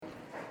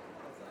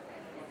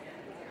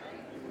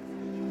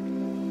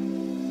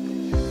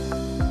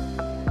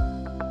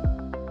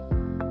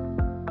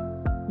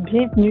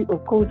Bienvenue aux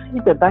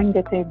causeries de Bang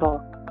the Table,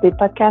 des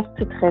podcasts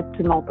qui traitent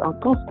du monde en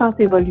constante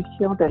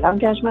évolution de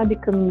l'engagement des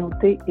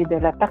communautés et de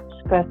la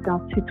participation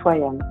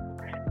citoyenne.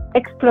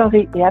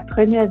 Explorez et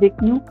apprenez avec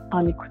nous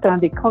en écoutant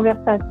des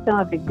conversations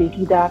avec des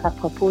leaders à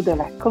propos de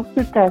la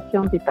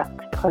consultation des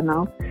parties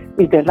prenantes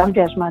et de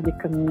l'engagement des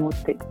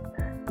communautés.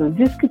 Nous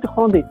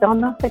discuterons des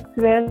tendances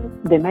actuelles,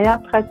 des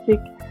meilleures pratiques,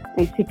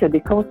 ainsi que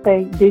des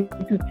conseils, des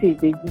outils et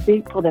des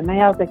idées pour de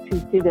meilleures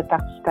activités de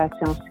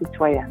participation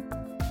citoyenne.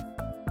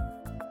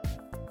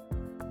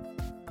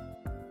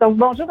 Donc,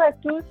 bonjour à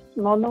tous.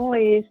 Mon nom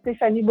est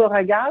Stéphanie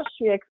Beauregard. Je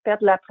suis experte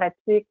de la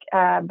pratique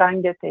à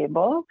Bang the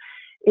Table.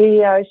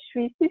 Et je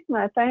suis ici ce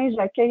matin.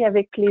 J'accueille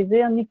avec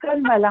plaisir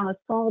Nicole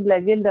Melançon de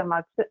la ville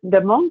de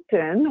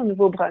Moncton, au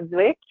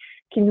Nouveau-Brunswick,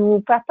 qui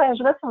nous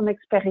partagera son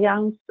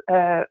expérience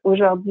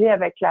aujourd'hui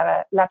avec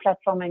la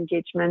plateforme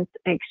Engagement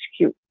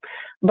HQ.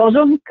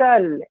 Bonjour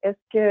Nicole. Est-ce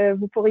que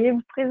vous pourriez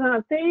vous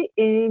présenter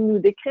et nous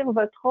décrire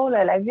votre rôle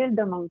à la ville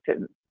de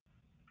Moncton?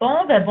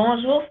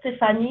 Bonjour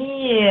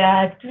Stéphanie et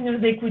à tous nos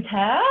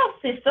écouteurs.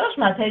 C'est ça, je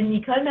m'appelle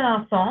Nicole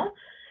Melançon.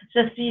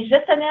 Je suis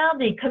gestionnaire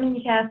des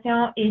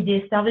communications et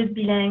des services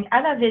bilingues à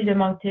la ville de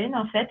Moncton,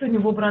 en fait, au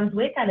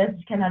Nouveau-Brunswick, à l'est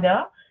du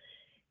Canada.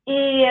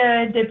 Et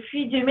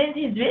depuis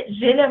 2018,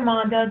 j'ai le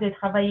mandat de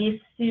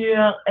travailler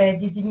sur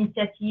des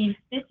initiatives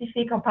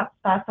spécifiques en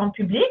participation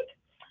publique.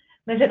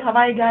 Mais je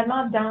travaille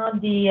également dans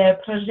des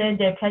projets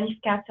de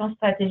planification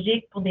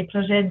stratégique pour des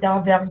projets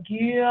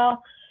d'envergure,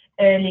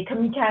 les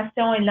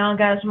communications et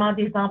l'engagement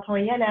des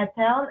employés à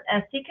l'interne,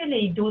 ainsi que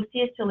les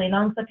dossiers sur les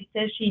langues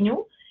officielles chez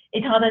nous,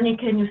 étant donné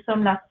que nous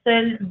sommes la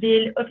seule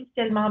ville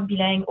officiellement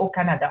bilingue au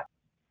Canada.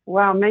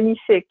 Wow,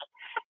 magnifique.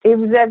 Et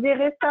vous avez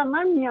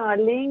récemment mis en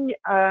ligne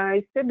un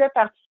site de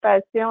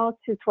participation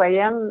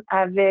citoyenne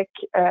avec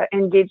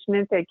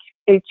Engagement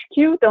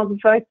HQ. Donc,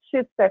 votre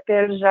site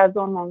s'appelle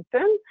Jason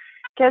Moncton.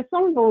 Quels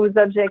sont vos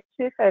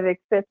objectifs avec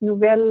cette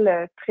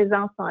nouvelle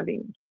présence en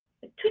ligne?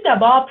 Tout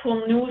d'abord, pour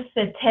nous,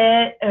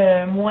 c'était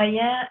un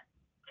moyen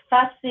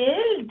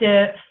facile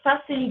de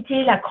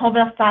faciliter la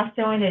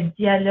conversation et le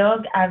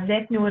dialogue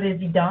avec nos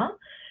résidents.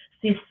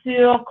 C'est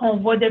sûr qu'on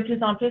voit de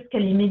plus en plus que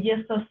les médias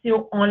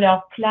sociaux ont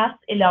leur place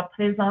et leur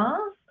présence,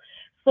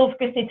 sauf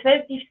que c'est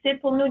très difficile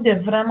pour nous de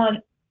vraiment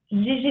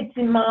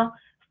légitimement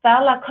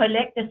faire la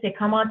collecte de ces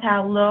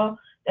commentaires-là,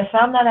 de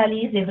faire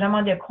l'analyse et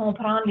vraiment de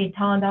comprendre les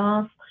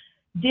tendances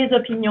des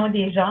opinions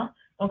des gens.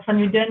 Donc, ça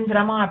nous donne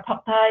vraiment un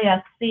portail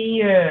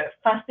assez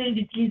facile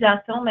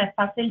d'utilisation, mais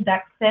facile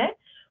d'accès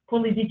pour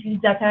les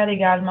utilisateurs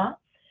également.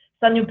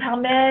 Ça nous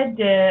permet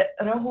de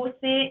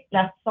rehausser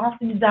la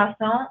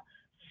sensibilisation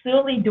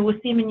sur les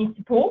dossiers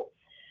municipaux.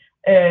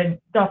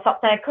 Dans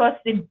certains cas,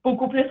 c'est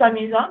beaucoup plus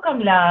amusant, comme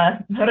la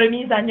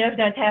remise à neuf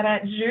d'un terrain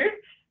de jeu.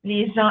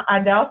 Les gens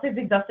adorent ces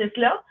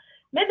exercices-là.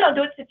 Mais dans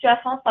d'autres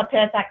situations, ça peut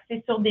être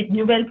axé sur des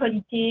nouvelles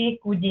politiques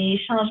ou des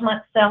changements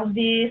de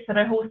services,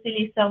 rehausser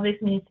les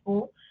services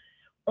municipaux.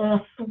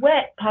 On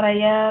souhaite par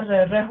ailleurs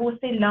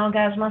rehausser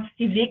l'engagement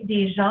civique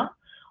des gens.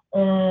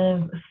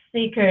 On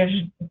sait que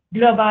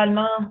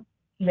globalement,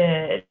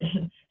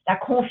 la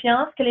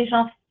confiance que les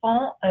gens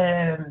font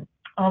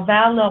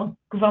envers leur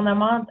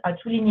gouvernement à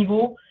tous les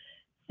niveaux,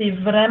 c'est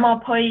vraiment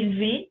pas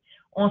élevé.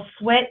 On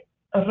souhaite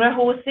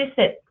rehausser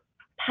cette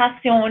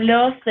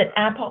passion-là, cette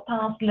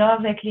importance-là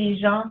avec les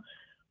gens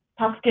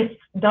parce que,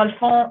 dans le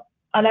fond,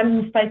 à la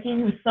municipalité,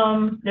 nous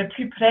sommes le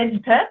plus près du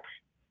peuple.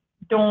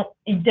 Donc,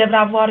 il devrait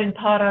avoir une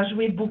part à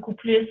jouer beaucoup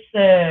plus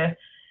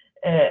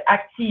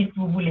active, si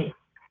vous voulez.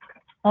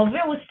 On veut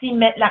aussi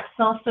mettre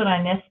l'accent sur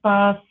un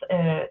espace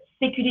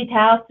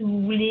sécuritaire, si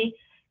vous voulez,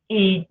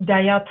 et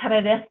d'ailleurs très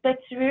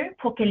respectueux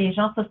pour que les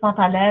gens se sentent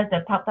à l'aise de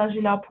partager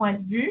leur point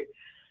de vue.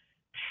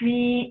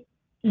 Puis,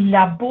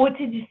 la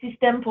beauté du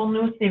système pour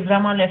nous, c'est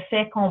vraiment le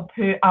fait qu'on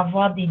peut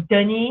avoir des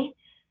données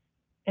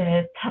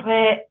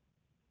très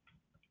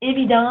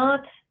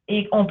évidentes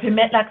et on peut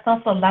mettre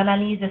l'accent sur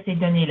l'analyse de ces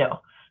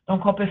données-là.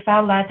 Donc, on peut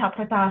faire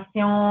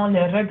l'interprétation,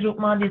 le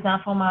regroupement des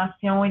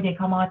informations et des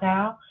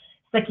commentaires,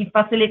 ce qui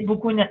facilite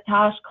beaucoup notre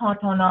tâche quand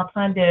on est en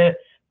train de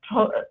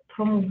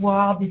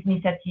promouvoir des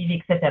initiatives,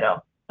 etc.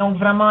 Donc,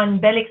 vraiment une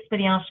belle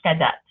expérience jusqu'à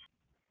date.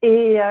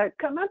 Et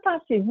comment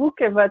pensez-vous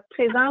que votre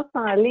présence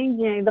en ligne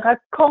viendra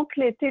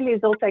compléter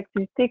les autres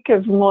activités que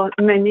vous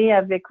menez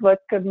avec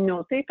votre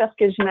communauté? Parce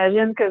que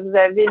j'imagine que vous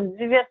avez une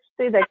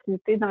diversité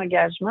d'activités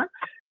d'engagement.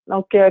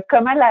 Donc,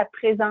 comment la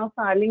présence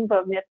en ligne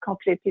va venir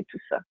compléter tout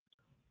ça?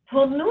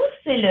 Pour nous,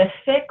 c'est le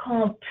fait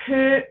qu'on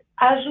peut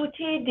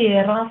ajouter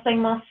des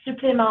renseignements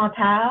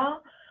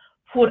supplémentaires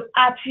pour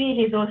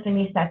appuyer les autres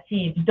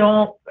initiatives.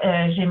 Donc,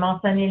 j'ai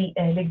mentionné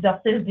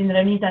l'exercice d'une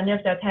remise à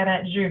neuf d'un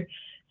terrain de jeu.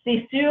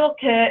 C'est sûr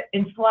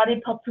qu'une soirée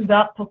porte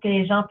ouverte pour que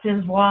les gens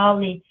puissent voir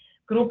les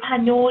gros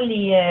panneaux,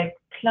 les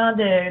plans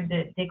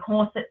des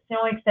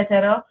conceptions,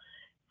 etc.,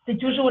 c'est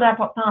toujours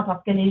important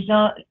parce que les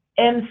gens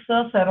aiment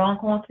ça, se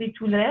rencontrer,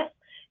 tout le reste.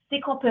 C'est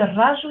qu'on peut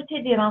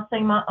rajouter des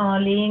renseignements en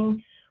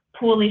ligne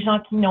pour les gens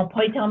qui n'ont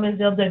pas été en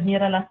mesure de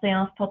venir à la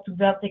séance porte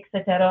ouverte,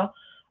 etc.,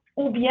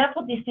 ou bien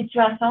pour des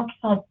situations qui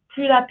sont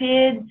plus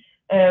rapides,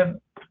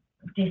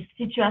 des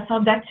situations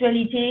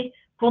d'actualité,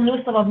 pour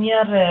nous, ça va venir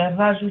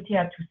rajouter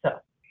à tout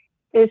ça.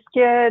 Est-ce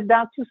que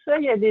dans tout ça,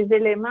 il y a des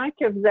éléments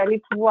que vous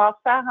allez pouvoir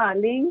faire en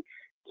ligne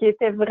qui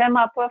étaient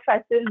vraiment pas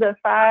faciles de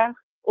faire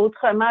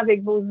autrement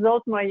avec vos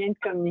autres moyens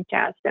de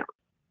communication?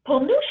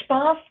 Pour nous, je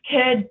pense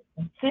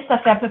que, ça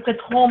fait à peu près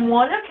 3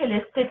 mois là, que le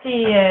site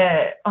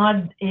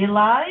est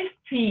live,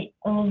 puis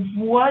on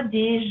voit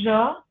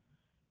déjà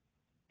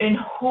une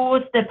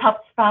hausse de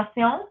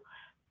participation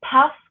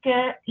parce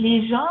que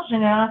les gens, en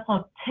général,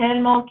 sont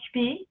tellement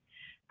occupés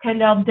que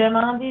leur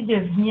demander de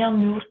venir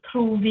nous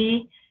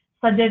retrouver,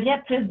 ça devient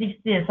plus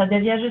difficile. Ça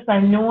devient juste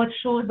une autre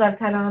chose dans le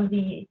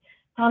calendrier.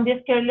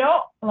 Tandis que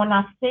là, on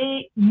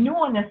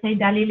essaie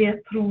d'aller les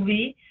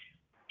retrouver,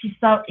 puis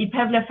ça, ils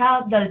peuvent le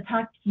faire dans le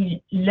temps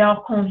qui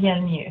leur convient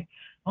le mieux.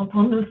 Donc,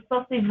 pour nous,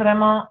 ça, c'est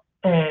vraiment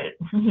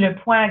le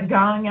point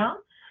gagnant.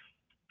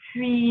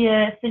 Puis,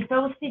 c'est le fait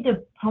aussi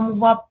de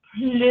promouvoir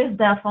plus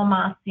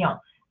d'informations,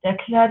 de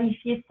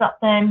clarifier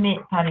certains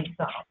mythes, par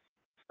exemple.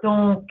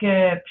 Donc,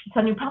 puis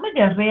ça nous permet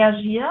de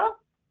réagir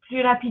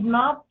plus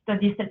rapidement dans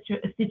des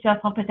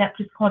situations peut-être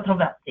plus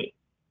controversées.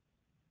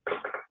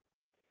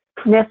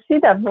 Merci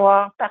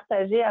d'avoir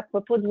partagé à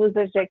propos de vos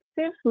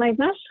objectifs.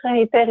 Maintenant, je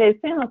serais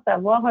intéressée à en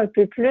savoir un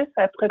peu plus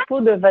à propos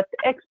de votre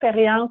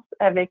expérience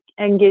avec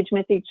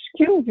Engagement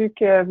HQ, vu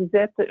que vous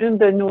êtes une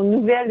de nos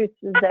nouvelles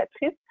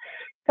utilisatrices.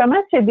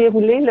 Comment s'est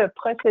déroulé le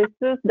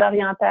processus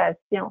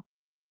d'orientation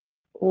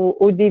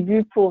au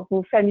début pour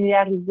vous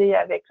familiariser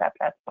avec la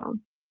plateforme?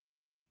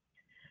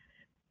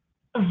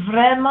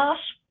 Vraiment,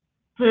 je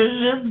peux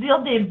juste dire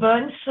des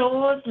bonnes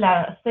choses.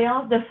 La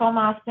séance de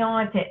formation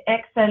était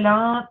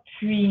excellente.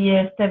 Puis,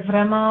 c'est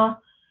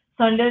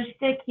un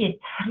logiciel qui est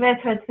très,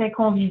 très, très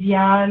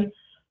convivial.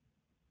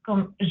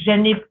 Comme, je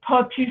n'ai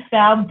pas pu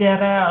faire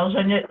d'erreur.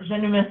 Je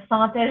ne me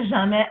sentais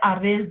jamais à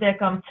risque de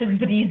comme tout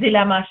briser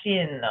la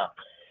machine, là.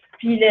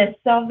 Puis le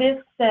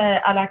service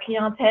à la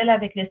clientèle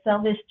avec le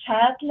service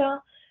chat,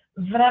 là,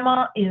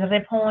 vraiment, ils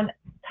répondent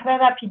très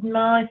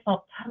rapidement, ils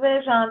sont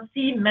très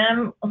gentils,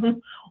 même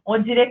on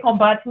dirait qu'on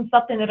bâtit une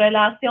certaine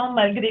relation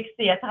malgré que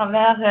c'est à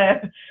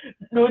travers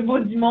l'autre bout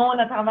du monde,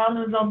 à travers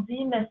nos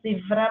ordi, mais c'est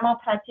vraiment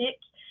pratique.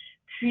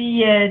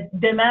 Puis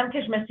de même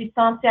que je me suis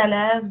sentie à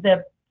l'aise de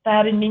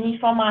faire une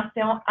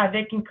mini-formation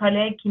avec une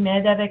collègue qui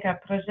m'aide avec un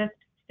projet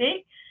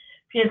spécifique.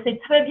 Puis elle s'est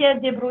très bien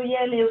débrouillée,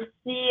 elle est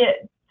aussi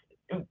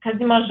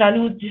quasiment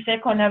jalouse du fait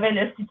qu'on avait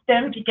le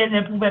système puis qu'elle ne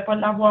pouvait pas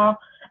l'avoir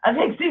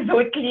avec ses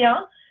autres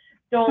clients.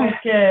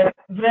 Donc,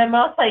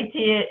 vraiment, ça a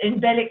été une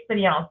belle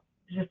expérience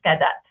jusqu'à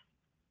date.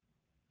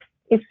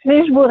 Et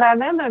si je vous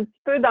ramène un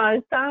petit peu dans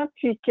le temps,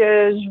 puis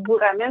que je vous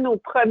ramène au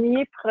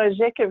premier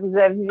projet que vous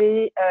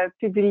avez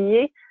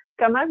publié,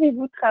 comment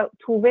avez-vous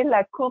trouvé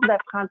la courbe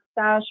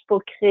d'apprentissage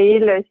pour créer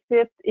le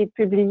site et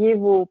publier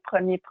vos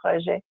premiers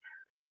projets?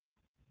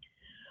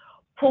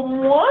 Pour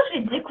moi, j'ai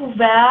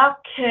découvert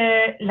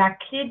que la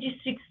clé du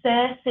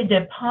succès, c'est de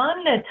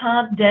prendre le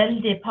temps dès le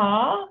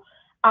départ,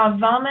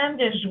 avant même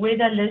de jouer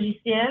dans le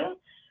logiciel,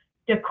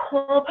 de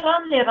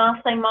comprendre les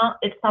renseignements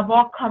et de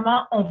savoir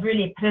comment on veut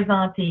les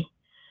présenter.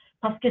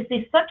 Parce que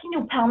c'est ça qui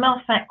nous permet en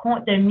fin de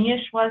compte de mieux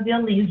choisir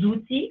les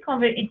outils qu'on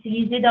veut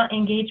utiliser dans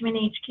Engagement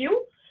HQ.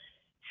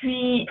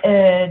 Puis,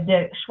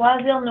 de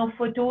choisir nos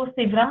photos,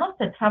 c'est vraiment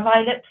ce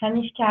travail-là de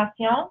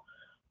planification.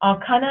 En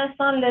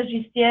connaissant le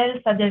logiciel,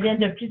 ça devient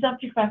de plus en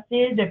plus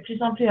facile, de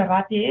plus en plus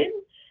rapide.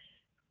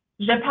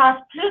 Je passe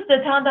plus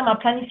de temps dans ma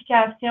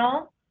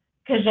planification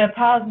que je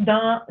passe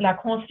dans la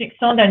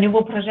construction d'un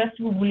nouveau projet,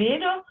 si vous voulez,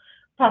 là,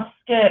 parce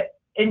que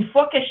une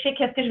fois que je sais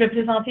qu'est-ce que je vais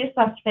présenter,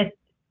 ça se fait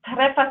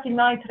très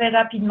facilement et très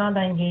rapidement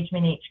dans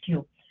Engagement HQ.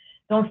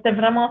 Donc, c'était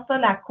vraiment ça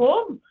la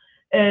courbe.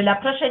 La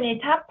prochaine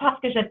étape, parce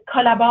que je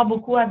collabore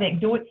beaucoup avec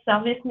d'autres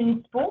services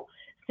municipaux,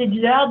 c'est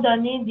de leur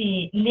donner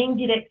des lignes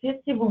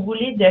directrices, si vous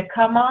voulez, de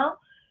comment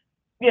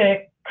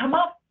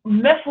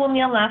me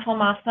fournir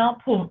l'information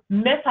pour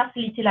me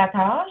faciliter la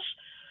tâche.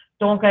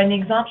 Donc, un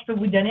exemple, je peux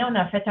vous donner, on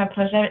a fait un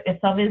projet avec le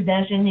service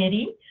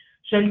d'ingénierie.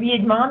 Je lui ai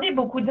demandé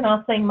beaucoup de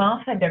renseignements,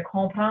 fait de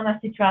comprendre la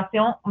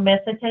situation,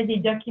 mais c'était des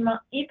documents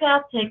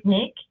hyper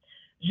techniques.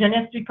 Je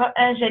ne suis pas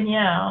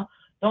ingénieure.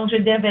 Donc, je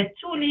devais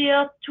tout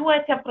lire, tout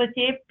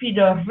interpréter, puis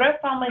de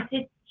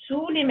reformater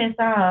tous les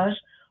messages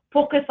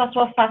pour que ça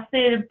soit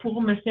facile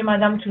pour monsieur,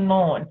 madame, tout le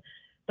monde.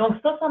 Donc,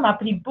 ça m'a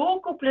pris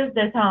beaucoup plus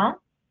de temps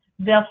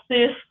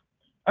versus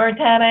un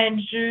terrain de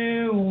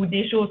jeu ou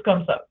des choses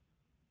comme ça.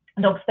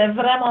 Donc, c'était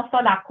vraiment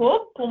ça la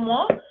courbe pour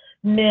moi,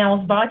 mais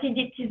on se bâtit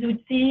des petits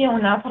outils,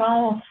 on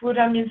apprend au fur et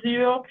à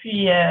mesure,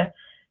 puis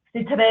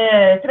c'est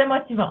très, très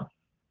motivant.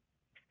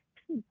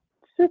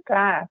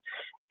 Super.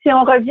 Si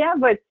on revient à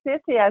votre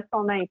site et à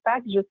son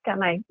impact jusqu'à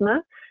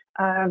maintenant,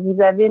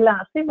 vous avez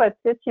lancé votre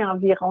site il y a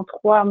environ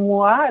 3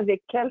 mois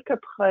avec quelques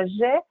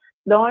projets,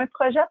 dont un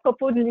projet à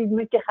propos de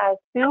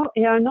l'immigration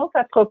et un autre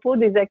à propos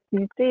des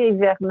activités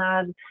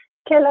hivernales.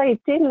 Quelle a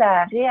été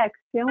la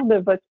réaction de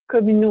votre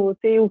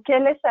communauté ou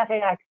quelle est sa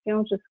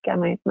réaction jusqu'à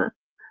maintenant?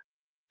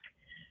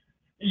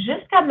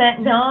 Jusqu'à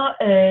maintenant,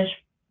 je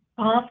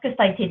pense que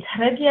ça a été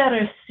très bien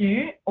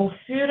reçu. Au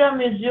fur et à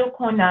mesure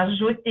qu'on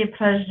ajoute des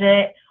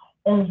projets,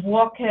 on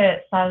voit que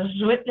ça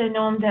ajoute le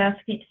nombre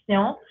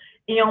d'inscriptions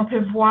et on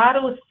peut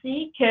voir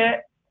aussi que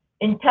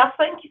une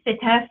personne qui s'est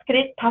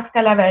inscrite parce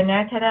qu'elle avait un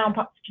intérêt en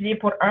particulier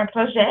pour un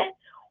projet,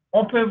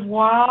 on peut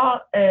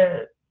voir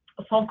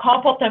son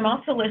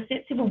comportement sur le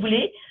site, si vous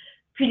voulez,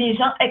 puis les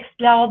gens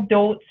explorent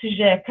d'autres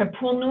sujets, que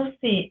pour nous,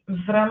 c'est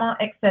vraiment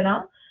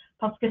excellent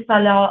parce que ça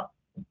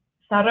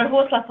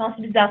rehausse la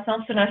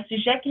sensibilisation sur un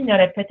sujet qui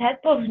n'aurait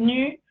peut-être pas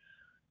venu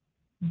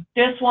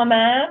de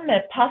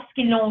soi-même parce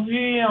qu'ils l'ont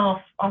vu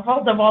en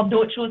force de voir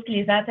d'autres choses qui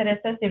les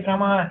intéressaient. C'est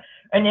vraiment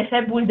un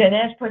effet boule de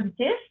neige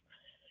positif.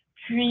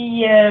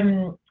 Puis,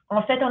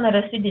 en fait, on a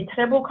reçu des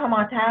très beaux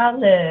commentaires.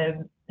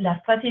 La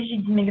stratégie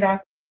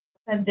d'immigration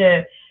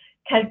de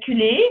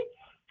calculer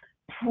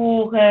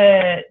pour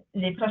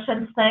les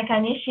prochaines 5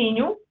 années chez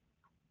nous.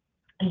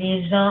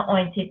 Les gens ont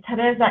été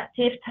très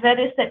actifs, très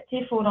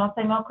réceptifs aux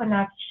renseignements qu'on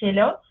a affichés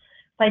là.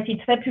 Ça a été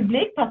très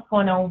public parce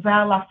qu'on a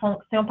ouvert la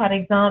fonction, par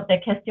exemple, de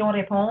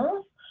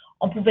questions-réponses.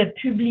 On pouvait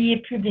publier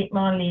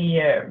publiquement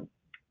les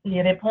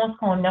réponses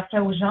qu'on offrait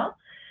aux gens.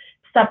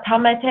 Ça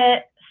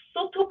permettait,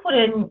 surtout pour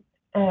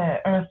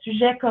un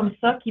sujet comme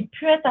ça, qui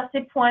peut être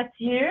assez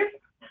pointilleux,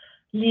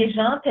 les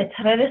gens étaient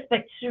très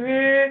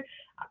respectueux,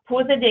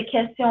 posaient des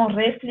questions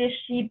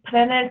réfléchies,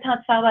 prenaient le temps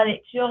de faire la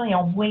lecture et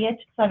on voyait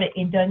tout ça avec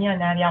les données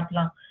en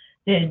arrière-plan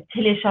de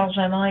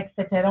téléchargement,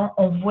 etc.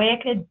 On voyait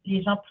que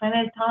les gens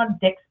prenaient le temps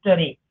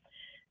d'explorer.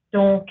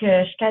 Donc,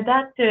 jusqu'à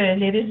date,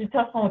 les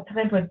résultats sont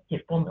très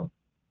positifs pour nous.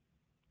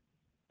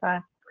 Ouais.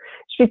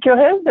 Je suis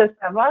curieuse de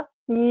savoir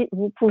si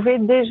vous pouvez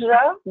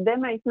déjà, dès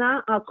maintenant,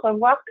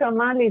 entrevoir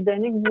comment les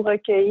données que vous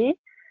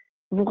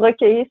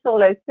recueillez sur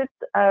le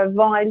site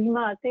vont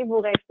alimenter vos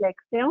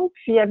réflexions.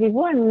 Puis,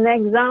 avez-vous un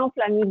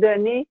exemple à nous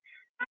donner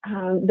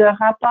de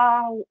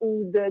rapports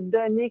ou de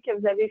données que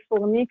vous avez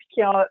fournies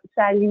puis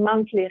ça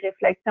alimente les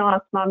réflexions en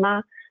ce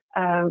moment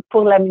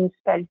pour la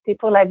municipalité,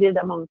 pour la ville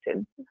de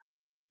Moncton?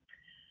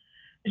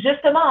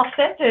 Justement, en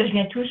fait, je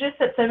viens tout juste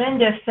cette semaine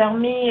de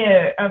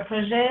fermer un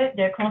projet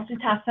de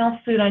consultation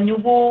sur un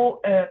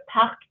nouveau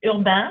parc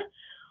urbain.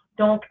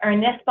 Donc,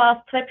 un espace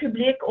très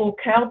public au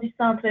cœur du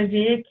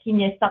centre-ville qui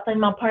n'est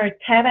certainement pas un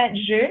terrain de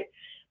jeu,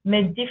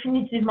 mais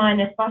définitivement un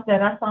espace de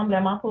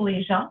rassemblement pour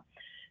les gens.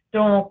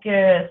 Donc,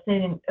 c'est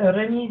une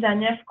remise à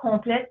neuf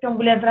complète. Puis on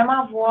voulait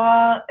vraiment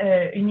avoir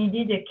une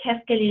idée de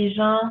qu'est-ce que les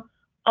gens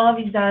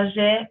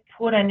envisageaient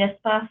pour un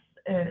espace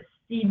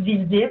si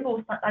visible au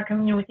sein de la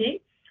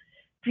communauté.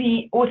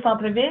 Puis, au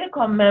centre-ville,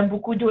 comme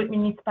beaucoup d'autres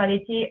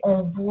municipalités,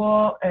 on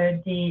voit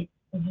des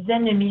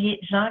dizaines de milliers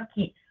de gens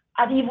qui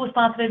arrivent au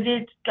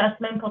centre-ville toute la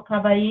semaine pour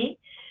travailler.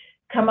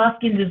 Comment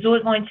est-ce que les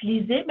autres vont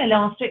utiliser, mais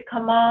là ensuite,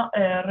 comment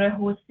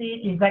rehausser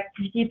les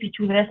activités puis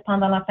tout le reste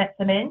pendant la fin de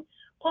semaine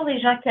pour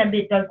les gens qui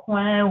habitent dans le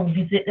coin ou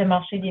visitent le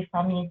marché des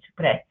familles tout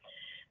près.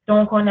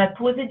 Donc, on a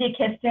posé des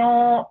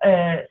questions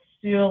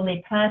sur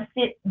les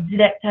principes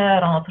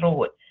directeurs, entre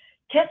autres.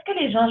 Qu'est-ce que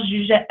les gens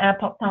jugeaient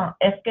important?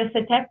 Est-ce que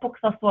c'était pour que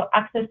ça soit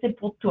accessible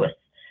pour tous?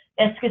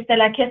 Est-ce que c'était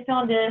la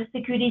question de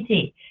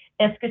sécurité?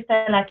 Est-ce que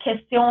c'était la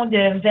question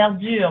de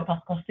verdure?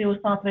 Parce qu'on sait au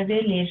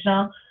centre-ville, les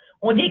gens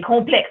ont des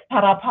complexes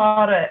par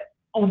rapport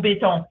au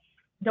béton.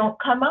 Donc,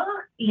 comment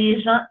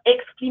les gens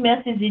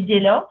exprimaient ces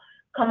idées-là?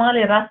 Comment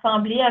les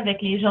rassembler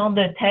avec les genres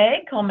de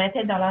tags qu'on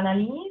mettait dans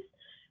l'analyse?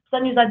 Ça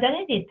nous a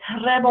donné des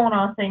très bons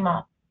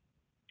renseignements.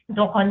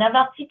 Donc, on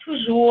avertit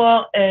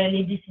toujours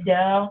les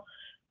décideurs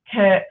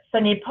que ce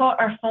n'est pas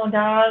un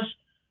sondage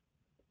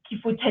qu'il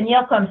faut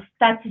tenir comme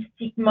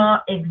statistiquement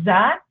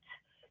exact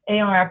et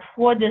un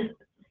poids de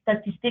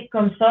statistiques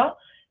comme ça,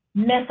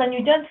 mais ça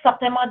nous donne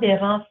certainement des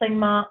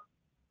renseignements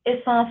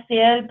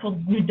essentiels pour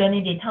nous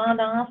donner des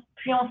tendances.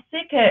 Puis on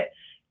sait que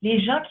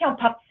les gens qui ont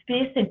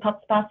participé, c'est une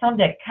participation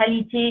de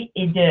qualité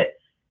et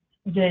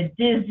de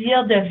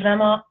désir de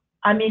vraiment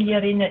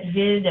améliorer notre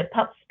ville, de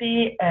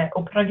participer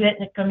au progrès de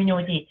notre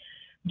communauté.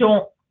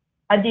 Donc,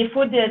 à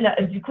défaut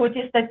du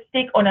côté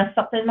statistique, on a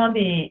certainement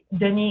des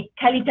données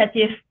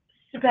qualitatives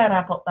super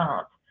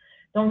importantes.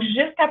 Donc,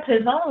 jusqu'à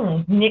présent,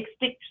 on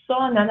explique tout ça,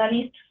 on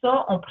analyse tout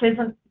ça, on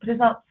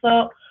présente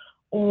ça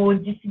aux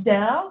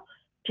décideurs,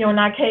 puis on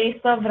accueille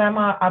ça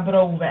vraiment à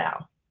bras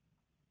ouverts.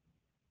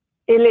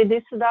 Et les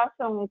décideurs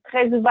sont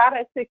très ouverts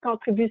à ces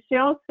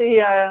contributions.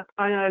 C'est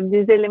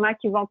des éléments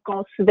qu'ils vont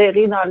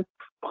considérer dans le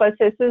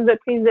processus de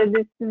prise de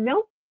décision?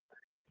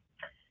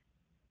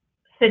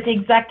 C'est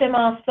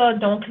exactement ça.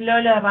 Donc là,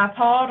 le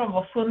rapport, on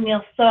va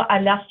fournir ça à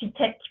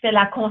l'architecte qui fait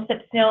la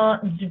conception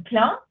du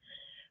plan.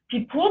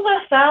 Puis pour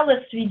faire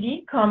le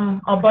suivi,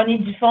 comme en bonne et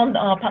due forme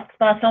en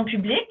participation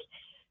publique,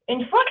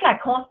 une fois que la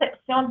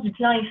conception du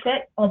plan est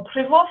faite, on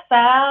prévoit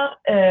faire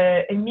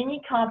une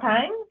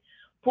mini-campagne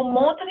pour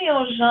montrer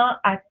aux gens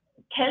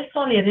quels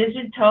sont les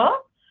résultats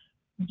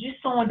du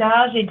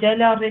sondage et de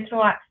leur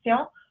rétroaction,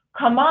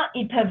 comment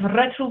ils peuvent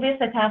retrouver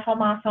cette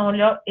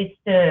information-là et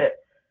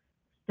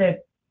ce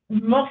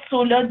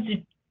morceau-là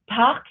du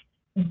parc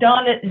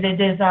dans le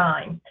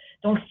design.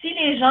 Donc, si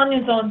les gens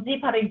nous ont dit,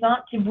 par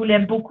exemple, qu'ils voulaient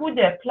beaucoup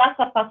de place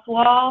à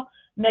s'asseoir,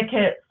 mais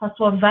que ça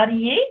soit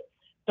varié.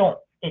 Donc,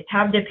 les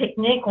tables de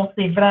pique-nique, on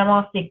sait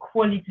vraiment c'est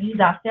quoi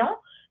l'utilisation,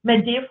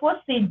 mais des fois,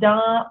 c'est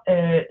dans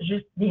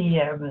juste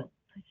des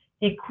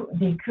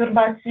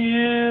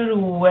courbatures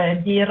ou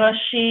des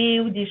rochers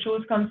ou des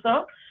choses comme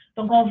ça.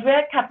 Donc, on veut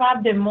être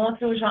capable de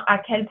montrer aux gens à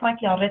quel point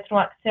que leurs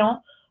rétroactions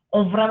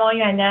ont vraiment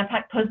eu un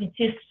impact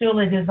positif sur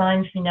le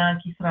design final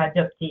qui sera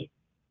adopté.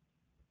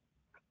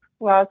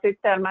 Wow, c'est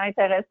tellement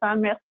intéressant.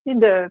 Merci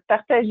de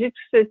partager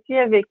tout ceci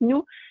avec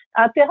nous.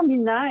 En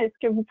terminant, est-ce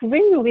que vous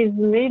pouvez nous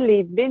résumer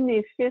les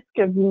bénéfices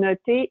que vous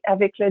notez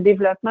avec le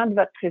développement de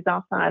votre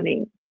présence en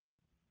ligne?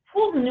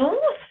 Pour nous,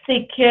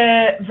 c'est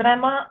que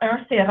vraiment,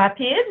 c'est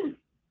rapide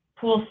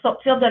pour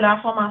sortir de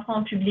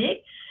l'information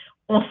publique.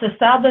 On se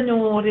sert de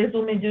nos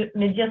réseaux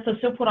médias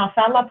sociaux pour en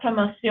faire la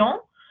promotion.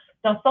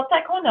 Dans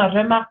certains cas, on a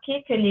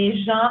remarqué que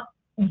les gens,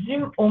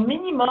 au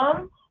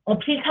minimum, ont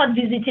pris le temps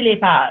de visiter les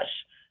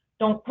pages.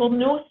 Donc, pour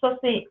nous, ça,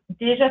 c'est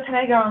déjà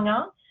très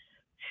gagnant.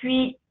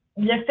 Puis,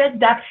 le fait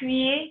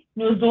d'appuyer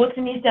nos autres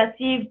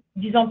initiatives,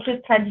 disons,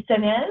 plus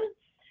traditionnelles,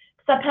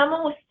 ça permet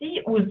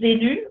aussi aux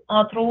élus,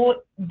 entre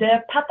autres, de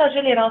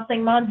partager les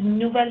renseignements d'une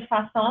nouvelle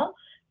façon,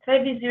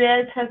 très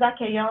visuelle, très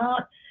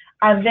accueillante,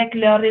 avec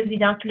leurs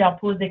résidents qui leur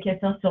posent des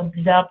questions sur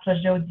divers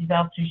projets ou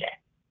divers sujets.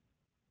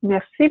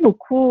 Merci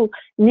beaucoup.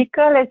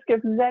 Nicole, est-ce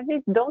que vous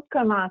avez d'autres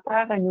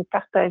commentaires à nous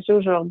partager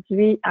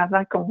aujourd'hui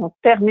avant qu'on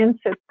termine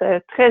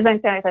cette très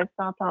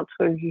intéressante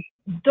entrevue?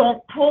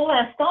 Donc, pour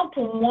l'instant,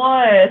 pour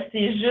moi,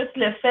 c'est juste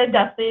le fait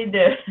d'essayer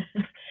de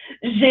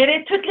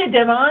gérer toutes les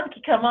demandes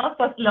qui commencent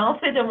à se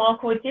lancer de mon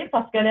côté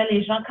parce que là,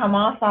 les gens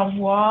commencent à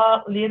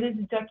voir les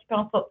résultats qui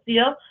peuvent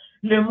sortir.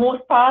 Le mot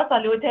se passe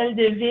à l'hôtel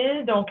de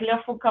ville. Donc là,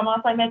 il faut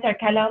commencer à mettre un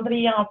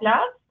calendrier en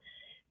place.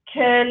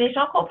 Que les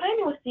gens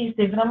comprennent aussi.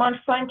 C'est vraiment le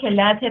fun que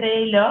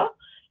l'intérêt est là.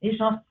 Les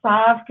gens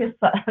savent que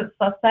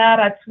ça sert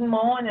à tout le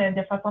monde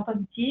de façon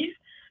positive.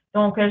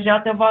 Donc, j'ai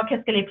hâte de voir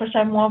qu'est-ce que les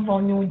prochains mois vont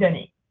nous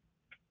donner.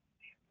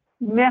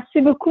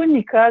 Merci beaucoup,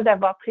 Nicole,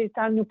 d'avoir pris le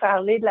temps de nous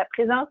parler de la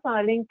présence en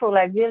ligne pour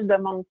la ville de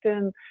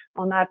Moncton.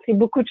 On a appris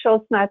beaucoup de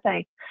choses ce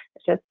matin.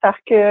 J'espère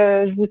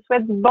que je vous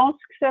souhaite du bon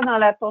succès dans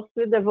la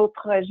poursuite de vos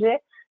projets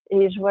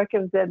et je vois que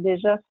vous êtes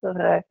déjà sur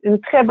une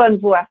très bonne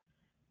voie.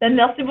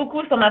 Merci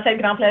beaucoup, ça m'a fait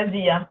grand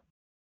plaisir.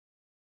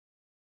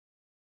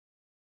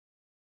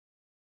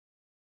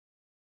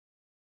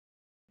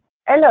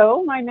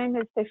 Hello, my name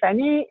is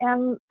Stephanie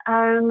and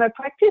I'm a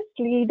practice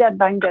lead at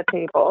Bang the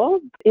Table.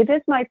 It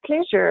is my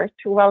pleasure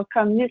to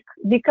welcome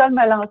Nicole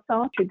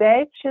Melançon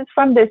today. She's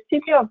from the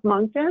city of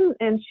Moncton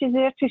and she's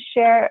here to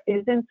share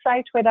his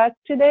insight with us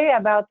today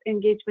about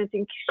engagement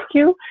in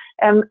QQ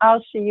and how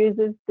she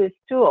uses this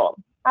tool.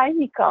 Hi,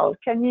 Nicole.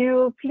 Can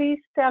you please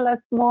tell us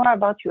more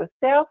about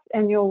yourself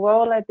and your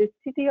role at the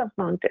City of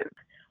Moncton?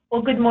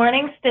 Well, good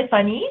morning,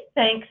 Stephanie.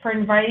 Thanks for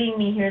inviting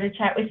me here to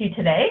chat with you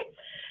today.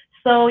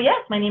 So yes,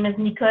 my name is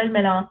Nicole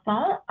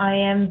Melançon. I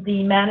am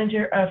the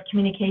Manager of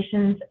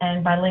Communications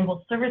and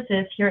Bilingual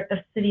Services here at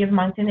the City of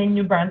Moncton in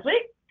New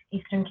Brunswick,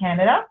 Eastern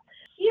Canada.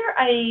 Here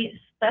I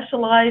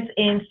specialize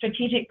in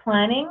strategic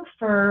planning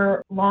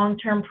for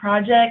long-term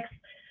projects.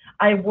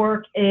 I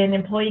work in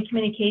employee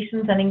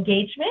communications and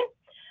engagement.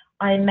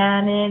 I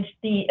manage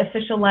the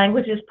official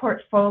languages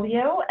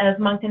portfolio as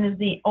Moncton is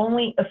the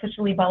only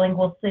officially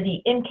bilingual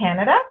city in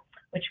Canada,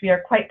 which we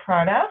are quite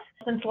proud of.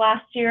 Since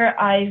last year,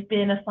 I've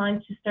been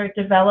assigned to start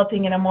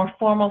developing in a more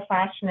formal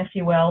fashion, if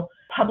you will,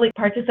 public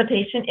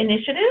participation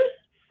initiatives.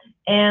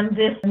 And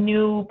this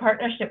new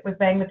partnership with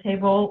Bang the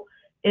Table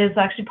is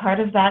actually part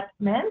of that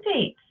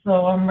mandate.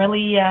 So I'm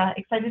really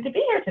excited to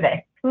be here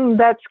today.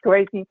 That's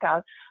great,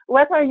 Nicole.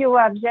 What are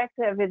your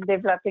objectives in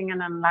developing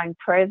an online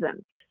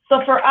presence? So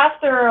for us,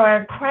 there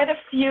are quite a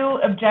few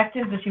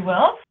objectives, if you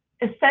will.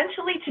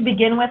 Essentially, to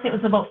begin with, it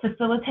was about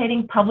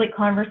facilitating public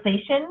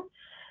conversation.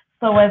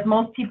 So as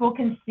most people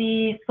can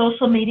see,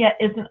 social media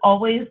isn't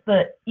always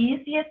the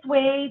easiest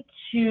way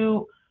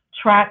to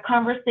track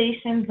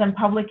conversations and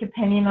public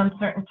opinion on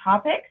certain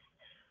topics.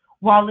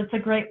 While it's a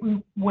great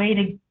way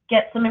to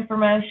get some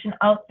information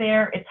out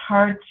there, it's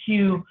hard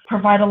to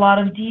provide a lot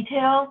of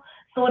detail.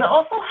 So it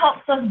also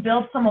helps us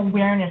build some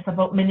awareness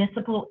about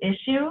municipal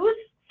issues.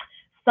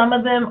 Some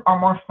of them are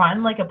more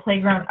fun, like a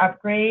playground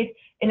upgrade.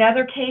 In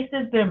other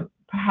cases, they're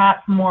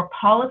perhaps more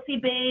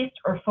policy-based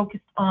or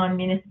focused on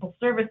municipal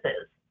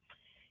services.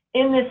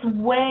 In this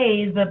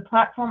way, the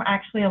platform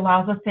actually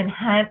allows us to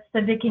enhance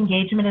civic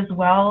engagement as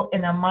well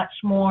in a much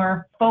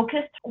more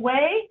focused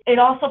way. It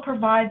also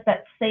provides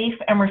that safe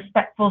and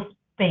respectful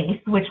space,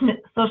 which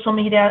social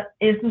media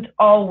isn't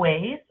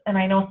always, and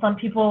I know some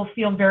people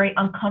feel very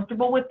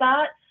uncomfortable with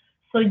that.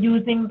 So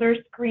using their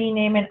screen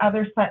name and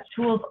other such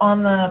tools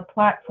on the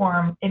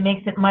platform, it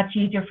makes it much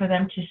easier for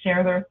them to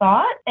share their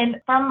thought. And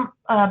from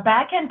a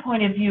back-end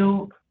point of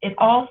view, it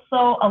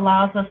also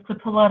allows us to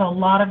pull out a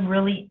lot of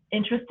really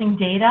interesting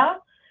data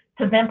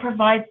to then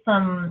provide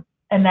some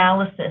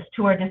analysis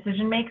to our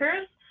decision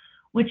makers.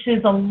 which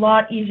is a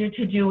lot easier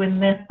to do in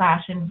this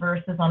fashion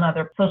versus on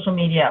other social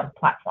media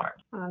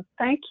platforms.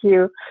 Thank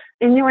you.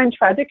 In your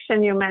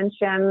introduction, you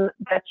mentioned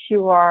that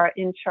you are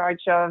in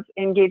charge of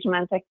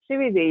engagement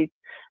activities.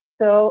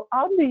 So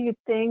how do you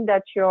think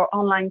that your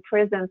online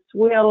presence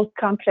will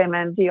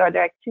complement the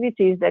other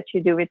activities that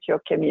you do with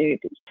your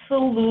community?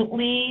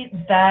 Absolutely,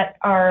 that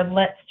our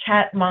Let's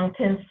Chat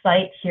Moncton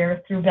site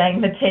here through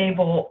Bang the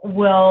Table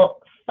will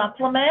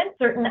supplement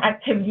certain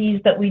activities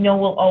that we know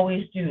we'll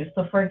always do.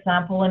 So for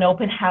example, an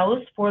open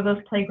house for those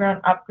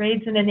playground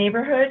upgrades in a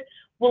neighborhood,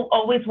 we'll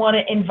always want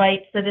to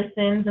invite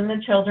citizens and the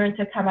children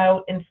to come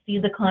out and see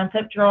the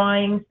concept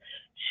drawings,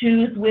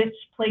 choose which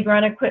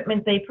playground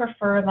equipment they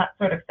prefer, that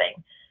sort of thing.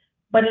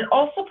 But it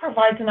also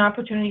provides an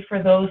opportunity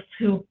for those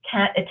who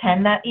can't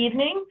attend that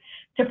evening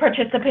to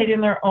participate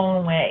in their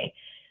own way.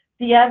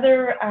 The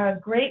other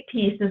great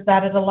piece is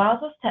that it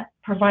allows us to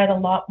provide a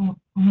lot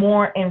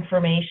more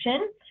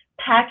information,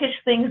 package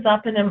things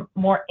up in a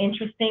more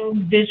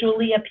interesting,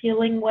 visually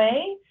appealing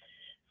way.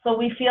 So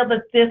we feel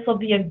that this will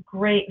be a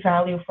great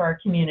value for our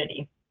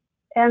community.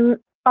 And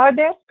are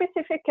there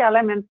specific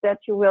elements that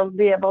you will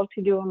be able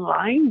to do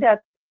online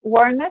that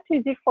were not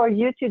easy for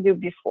you to do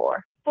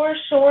before? For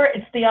sure,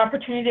 it's the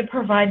opportunity to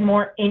provide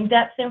more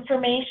in-depth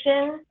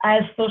information.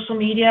 As social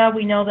media,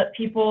 we know that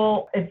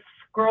people, it's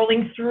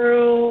scrolling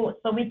through,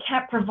 so we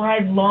can't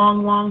provide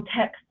long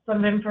texts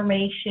of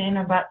information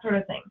or that sort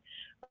of thing.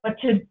 But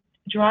to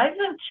drive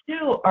them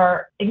to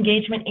our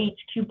Engagement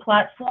HQ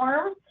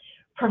platform,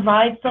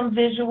 provide some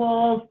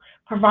visuals,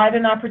 provide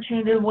an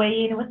opportunity to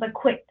weigh in with a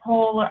quick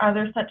poll or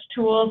other such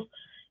tools,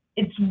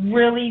 it's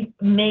really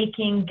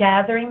making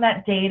gathering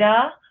that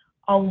data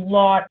a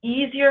lot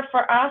easier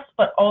for us,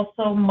 but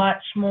also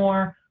much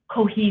more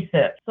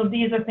cohesive. So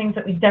these are things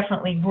that we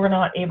definitely were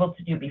not able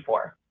to do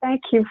before.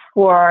 Thank you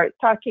for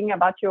talking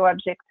about your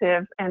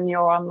objective and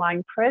your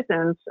online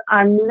presence.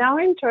 I'm now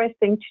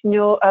interested to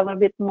know a little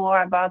bit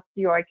more about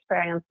your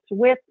experience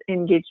with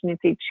Engagement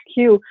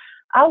HQ.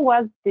 How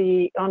was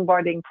the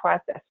onboarding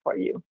process for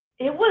you?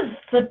 It was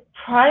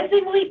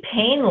surprisingly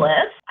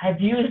painless.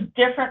 I've used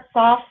different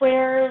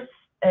softwares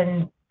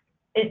and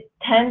it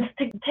tends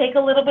to take a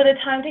little bit of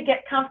time to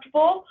get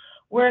comfortable,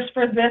 whereas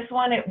for this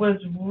one, it was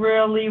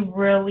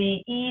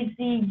really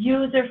easy,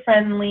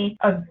 user-friendly,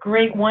 a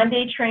great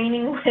one-day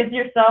training with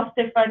yourself,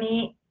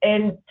 Stephanie,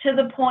 and to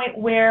the point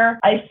where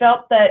I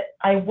felt that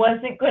I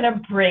wasn't going to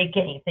break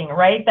anything,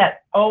 right?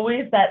 That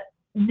always that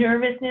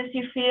nervousness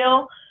you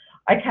feel.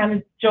 I kind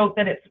of joke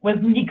that it was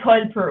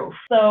Nicole-proof.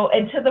 So,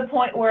 and to the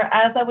point where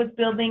as I was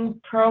building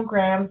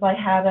programs, I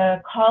had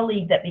a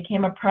colleague that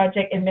became a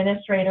project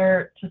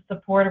administrator to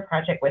support a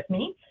project with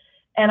me.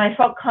 And I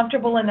felt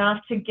comfortable enough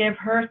to give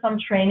her some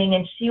training,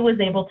 and she was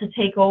able to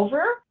take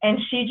over, and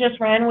she just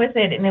ran with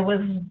it, and it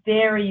was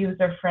very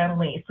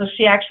user-friendly. So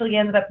she actually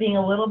ended up being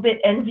a little bit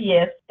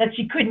envious that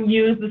she couldn't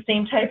use the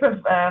same type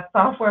of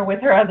software with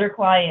her other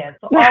clients.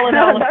 So all in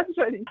all, that's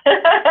funny.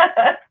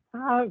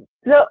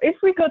 So if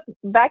we go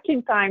back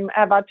in time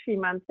about 3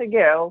 months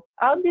ago,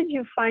 how did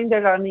you find the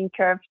learning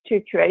curve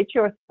to create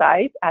your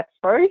site at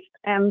first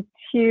and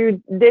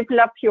to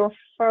develop your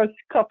first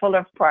couple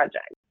of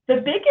projects? The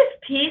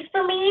biggest piece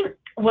for me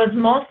was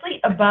mostly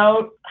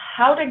about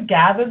how to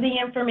gather the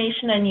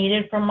information I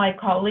needed from my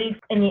colleagues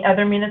in the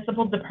other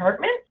municipal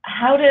departments,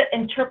 how to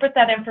interpret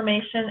that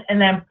information and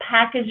then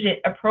package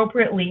it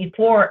appropriately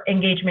for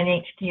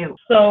Engagement HQ.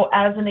 So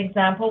as an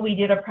example, we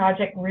did a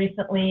project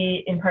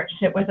recently in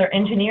partnership with our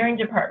engineering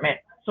department.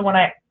 So when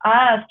I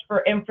asked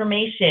for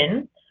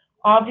information,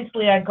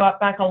 obviously I got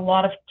back a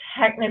lot of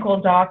technical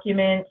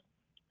documents,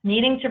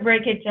 needing to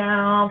break it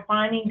down,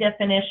 finding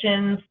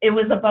definitions. It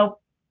was about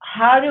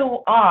how do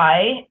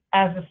I,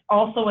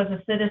 also as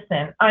a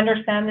citizen,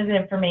 understand this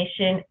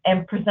information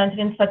and present it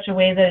in such a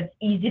way that it's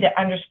easy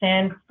to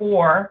understand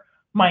for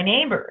my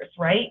neighbors,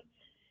 right?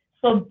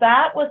 So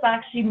that was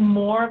actually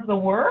more of the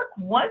work.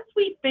 Once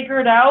we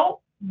figured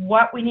out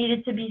what we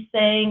needed to be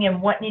saying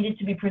and what needed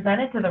to be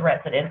presented to the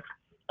residents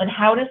and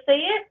how to say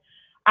it,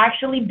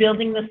 actually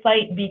building the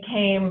site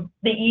became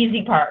the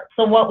easy part.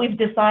 So what we've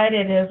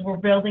decided is we're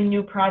building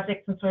new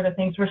projects and sort of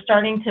things. We're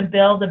starting to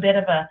build a bit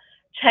of a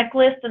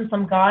checklist and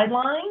some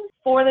guidelines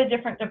for the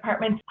different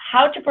departments,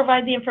 how to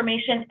provide the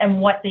information and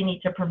what they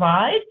need to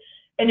provide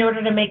in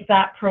order to make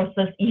that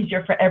process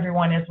easier for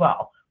everyone as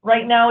well.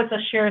 Right now, it's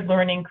a shared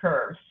learning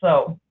curve,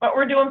 but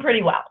we're doing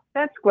pretty well.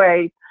 That's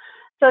great.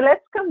 So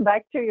let's come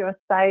back to your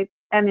site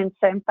and its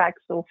impact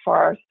so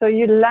far. So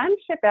you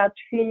launched about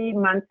 3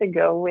 months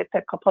ago with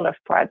a couple of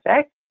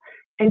projects,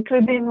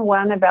 including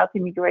one about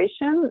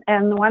immigration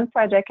and one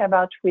project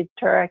about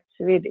winter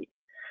activity.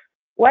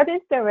 What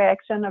is the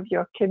reaction of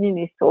your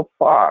community so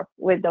far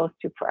with those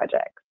 2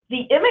 projects?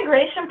 The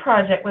immigration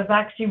project was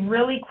actually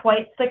really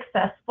quite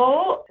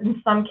successful,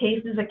 in some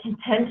cases a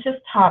contentious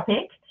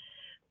topic,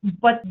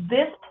 but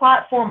this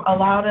platform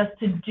allowed us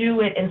to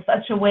do it in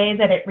such a way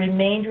that it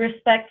remained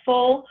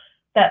respectful,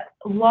 that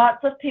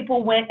lots of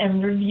people went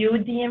and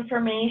reviewed the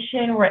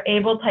information, were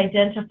able to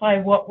identify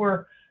what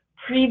were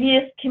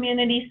previous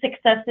community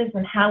successes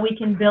and how we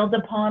can build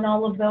upon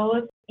all of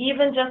those.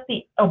 Even just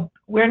the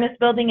awareness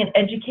building and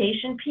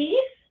education piece,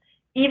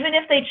 even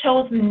if they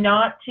chose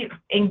not to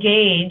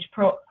engage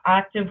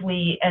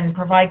proactively and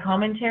provide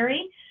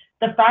commentary,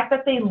 the fact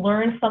that they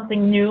learned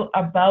something new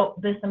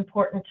about this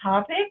important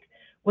topic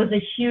was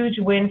a huge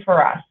win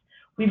for us.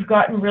 We've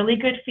gotten really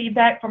good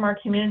feedback from our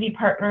community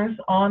partners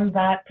on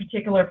that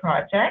particular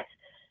project.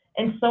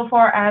 And so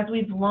far as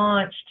we've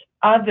launched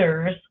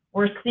others,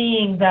 we're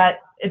seeing that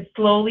it's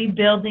slowly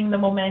building the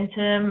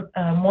momentum,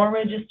 more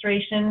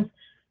registrations,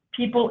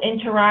 people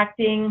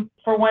interacting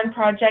for one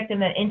project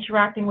and then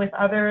interacting with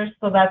others.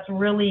 So that's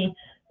really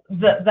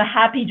the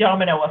happy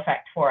domino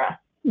effect for us.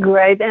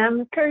 Great.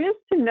 I'm curious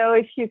to know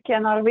if you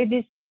can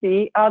already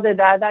see how the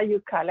data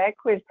you collect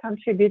will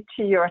contribute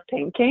to your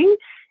thinking,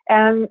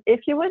 and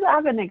if you would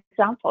have an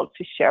example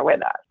to share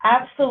with us.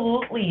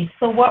 Absolutely.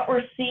 So what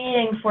we're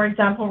seeing, for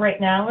example, right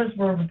now is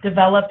we're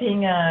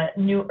developing a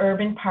new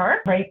urban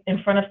park right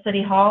in front of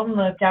City Hall in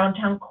the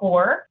downtown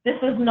core. This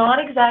is not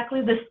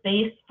exactly the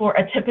space for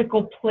a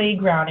typical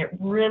playground. It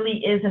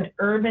really is an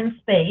urban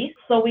space.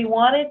 So we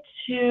wanted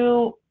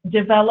to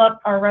develop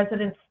our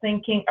residents'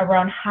 thinking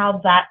around how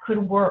that could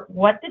work.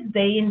 What did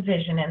they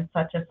envision in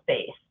such a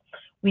space?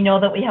 We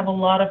know that we have a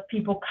lot of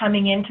people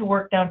coming in to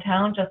work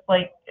downtown, just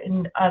like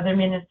in other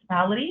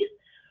municipalities,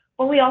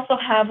 but we also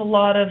have a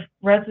lot of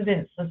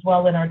residents as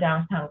well in our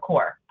downtown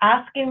core.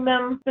 Asking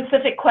them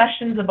specific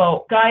questions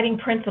about guiding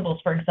principles,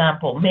 for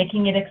example,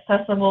 making it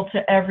accessible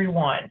to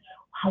everyone.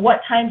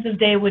 What times of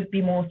day would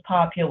be most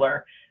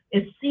popular?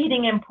 Is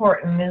seating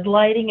important? Is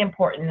lighting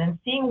important? And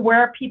seeing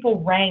where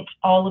people rank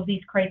all of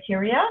these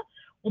criteria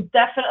will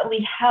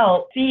definitely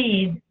help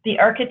feed the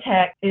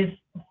architect is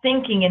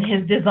thinking in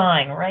his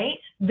design, right?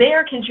 They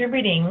are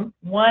contributing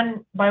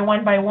one by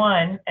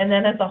one, and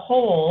then as a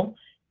whole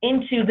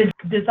into the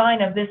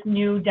design of this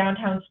new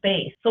downtown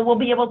space. So we'll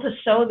be able to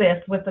show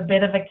this with a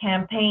bit of a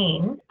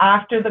campaign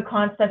after the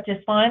concept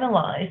is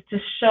finalized to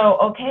show,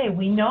 okay,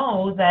 we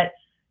know that,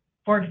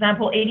 for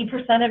example,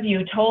 80% of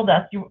you told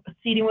us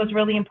seating was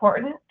really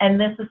important, and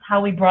this is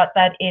how we brought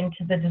that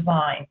into the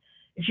design.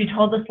 If you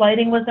told us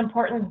lighting was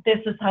important, this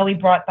is how we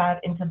brought that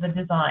into the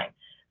design.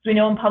 So we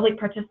know in public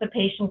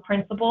participation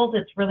principles,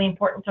 it's really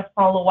important to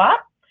follow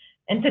up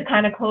and to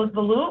kind of close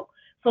the loop.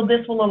 So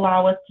this will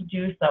allow us to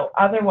do so.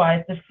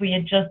 Otherwise, if we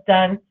had just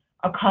done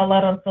a call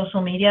out on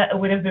social media, it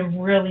would have been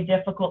really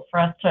difficult for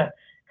us to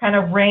kind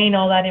of rein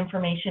all that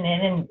information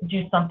in and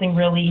do something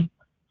really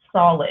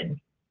solid.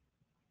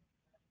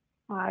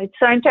 It's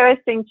so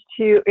interesting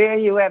to hear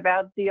you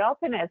about the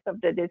openness of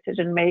the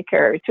decision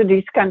maker to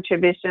these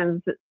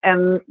contributions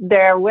and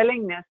their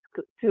willingness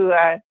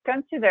to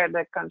consider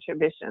the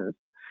contributions.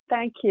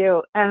 Thank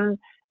you. And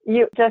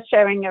you just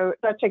sharing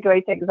such a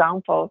great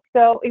example.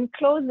 So in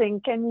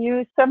closing, can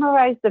you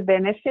summarize the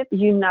benefits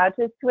you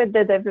noticed with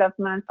the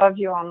development of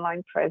your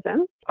online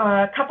presence?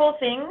 A couple of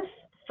things.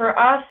 For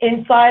us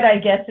inside, I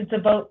guess it's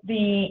about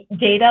the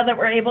data that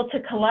we're able to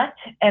collect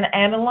and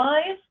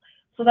analyze.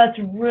 So that's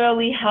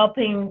really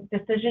helping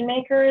decision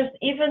makers,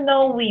 even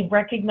though we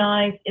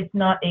recognize it's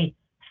not a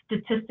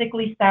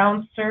statistically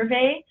sound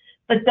survey,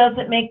 but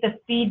doesn't make the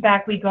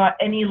feedback we got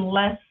any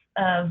less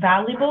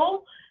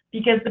valuable,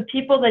 because the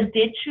people that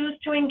did choose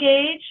to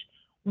engage,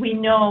 we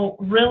know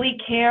really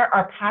care,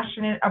 are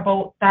passionate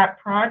about that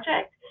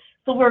project.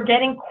 So we're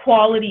getting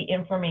quality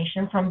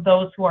information from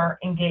those who are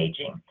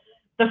engaging.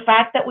 The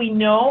fact that we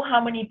know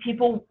how many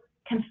people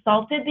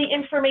consulted the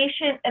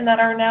information and that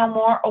are now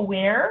more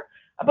aware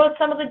about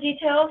some of the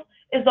details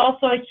is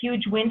also a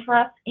huge win for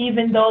us,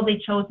 even though they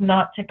chose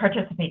not to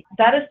participate.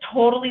 That is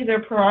totally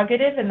their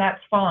prerogative, and that's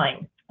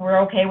fine. We're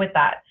okay with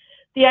that.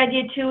 The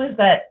idea too is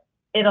that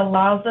it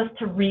allows us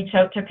to reach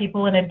out to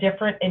people in a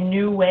different and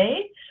new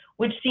way,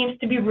 which seems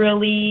to be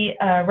really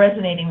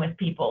resonating with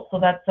people. So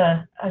that's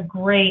a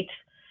great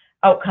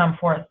outcome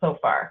for us so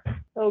far.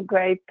 So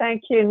great.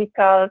 Thank you,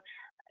 Nicole.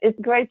 It's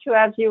great to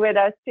have you with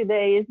us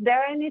today. Is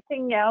there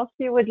anything else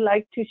you would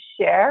like to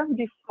share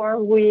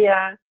before we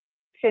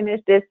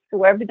finish this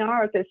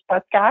webinar or this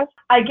podcast?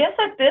 I guess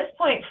at this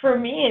point for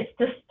me, it's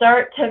to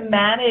start to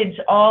manage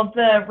all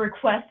the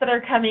requests that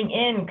are coming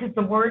in, because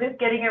the word is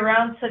getting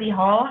around City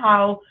Hall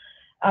how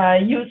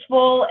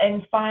useful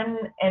and fun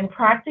and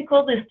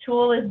practical this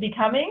tool is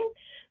becoming.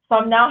 So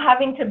I'm now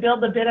having to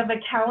build a bit of a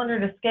calendar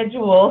to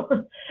schedule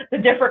the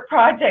different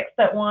projects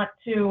that want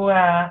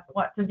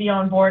to be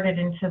onboarded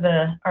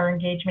into our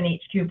Engagement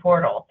HQ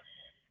portal.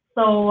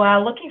 So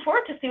looking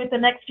forward to see what the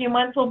next few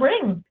months will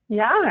bring.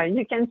 Yeah,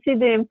 you can see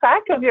the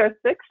impact of your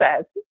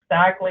success.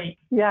 Exactly.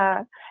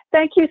 Yeah.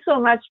 Thank you so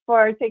much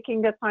for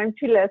taking the time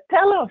to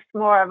tell us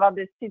more about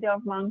the City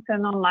of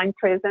Moncton online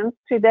presence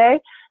today.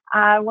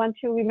 I want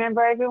to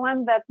remember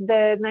everyone that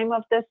the name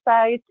of the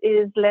site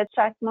is Let's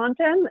Chat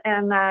Moncton,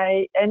 and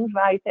I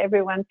invite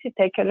everyone to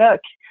take a look.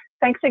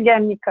 Thanks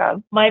again,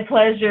 Nicole. My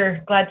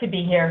pleasure. Glad to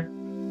be here.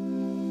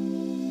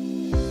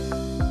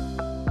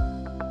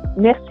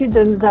 Merci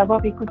de nous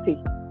avoir écoutés.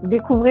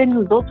 Découvrez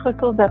nos autres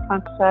ressources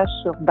d'apprentissage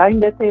sur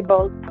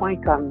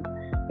bindthetable.com.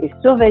 et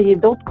surveillez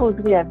d'autres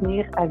causeries à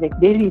venir avec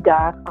des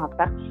leaders en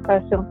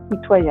participation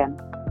citoyenne.